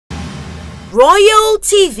Royal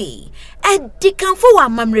TV and Dikanfo wa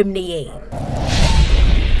mamrem ne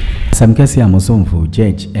Asem Kese amosomfo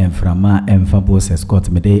judge Enframa Emfabos Scott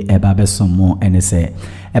mede eba besomo ene se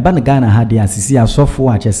eba ne Ghana ha de asisi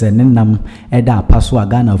asofo a chese nenam eda apaso a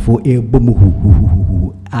Ghana fo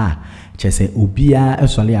ebomu chese obia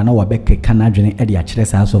esole ana wabeke kanadwene ede a kire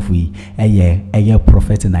sa asofo yi eye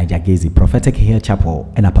prophet Nigel Gaisie prophetic hill chapel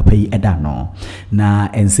ena papa yi eda no na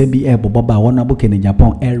ense bi eboboba wona boke ne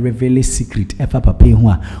Japan reveal secret efa papa yi ho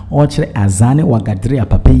a o kire azane wagadre a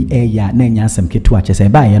papa yi eya na enya asem ketu a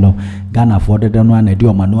chese ba ye no Ghana for the no na de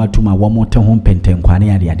omano atuma wo mote ho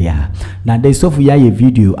pentenkwane ade ha na de sofu ya ye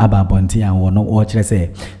video aba bonti an wo no o kire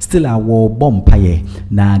se still a wo bompaye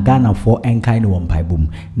na Ghana for enkai no bompaibum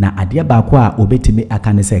na ade ba kwa obetimi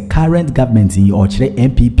akane se current government yi o kire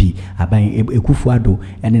MPP aban ekufuado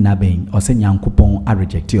ene na ben o se nyankopon a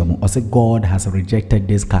reject yo o se God has rejected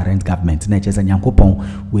this current government na che se nyankopon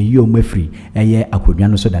we yi o mafri eye akodwa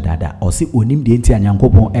no so dadada o se onim de enti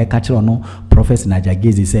nyankopon e ka kire no prophet Nigel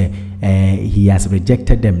Gaisie say he has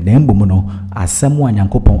rejected them na mbom no asem a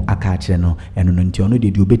nyankopon aka kire no eno no nti ono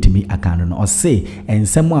de obetimi akano no o se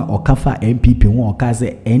ensem a okafa MPP ho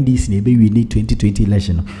okaze NDC na ebe wi ni 2020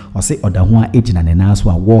 election o se oda ho a ejina ne naso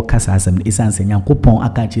a wo kasa asem isanse nyankopon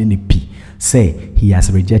aka kire ne pi say he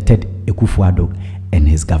has rejected Ekufuado and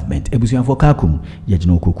his government. Ebusuanfo kakum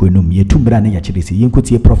yagina okoko enum yetumbra na yakirisi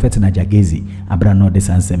yenkotie prophet Nigel Gaisie abra no de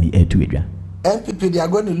sansemi etu edwa. MPP, they are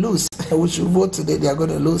going to lose. We should vote today. They are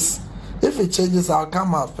going to lose. If it changes, I'll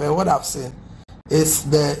come up. What I've seen is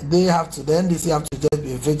the NDC have to just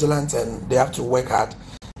be vigilant and they have to work hard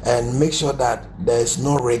and make sure that there is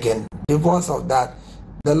no rigging. Divorce of that,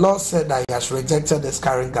 the Lord said that He has rejected this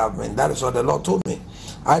current government. That is what the Lord told me.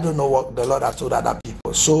 I don't know what the Lord has told other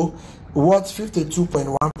people. So, what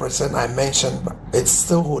 52.1% I mentioned, it's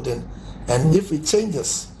still holding. And if it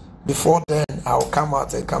changes, before then I'll come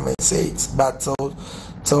out and come and say it, but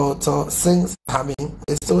till things coming,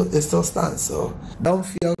 it still stands. So don't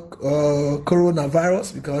fear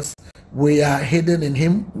coronavirus, because we are hidden in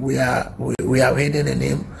Him. We are hidden in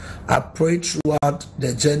Him. I prayed throughout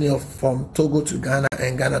the journey from Togo to Ghana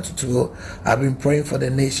and Ghana to Togo. I've been praying for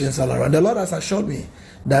the nations all around. The Lord has assured me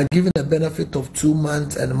that given the benefit of 2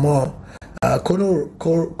 months and more,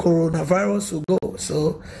 coronavirus will go.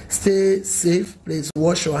 So stay safe. Please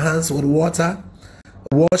wash your hands with water.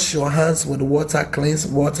 Wash your hands with water, cleanse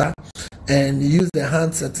water, and use the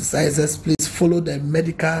hand sanitizers. Please follow the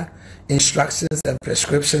medical instructions and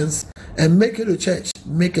prescriptions, and make it to church.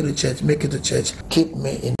 Make it to church. Make it to church. Keep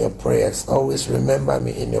me in your prayers. Always remember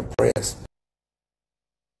me in your prayers.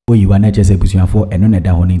 You are not just a busuanfo eno na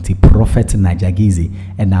da hono nti prophet Nigel Gaisie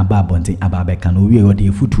na aba bonten aba be kan owie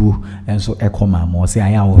ode futu enso ekoma mo se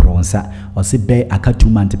aya woronsa o se be akatu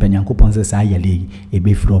mante penyankopon se sa yale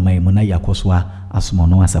ebe fro mai mo na yakoso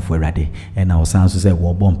asomono asafo awrade na o san so se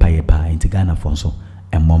wo bompaye pa nti Ghana fonso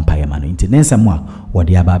emmompaye mano nti nensamo a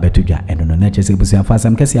wode aba betudwa eno no na chese busuanfo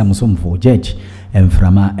Asem Kese amosomfo judge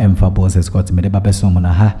Enframa Emfabos Scott mede babesom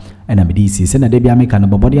na ha na mede isi se na de bia meka no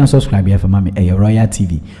bobodi an subscribe for mama Royal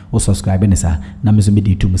TV o subscribe ne sa na meso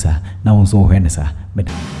mede tum sa na won so hwe ne sa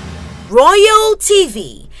Royal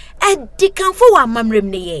TV and Dikanfo wa mamrem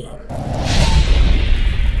ne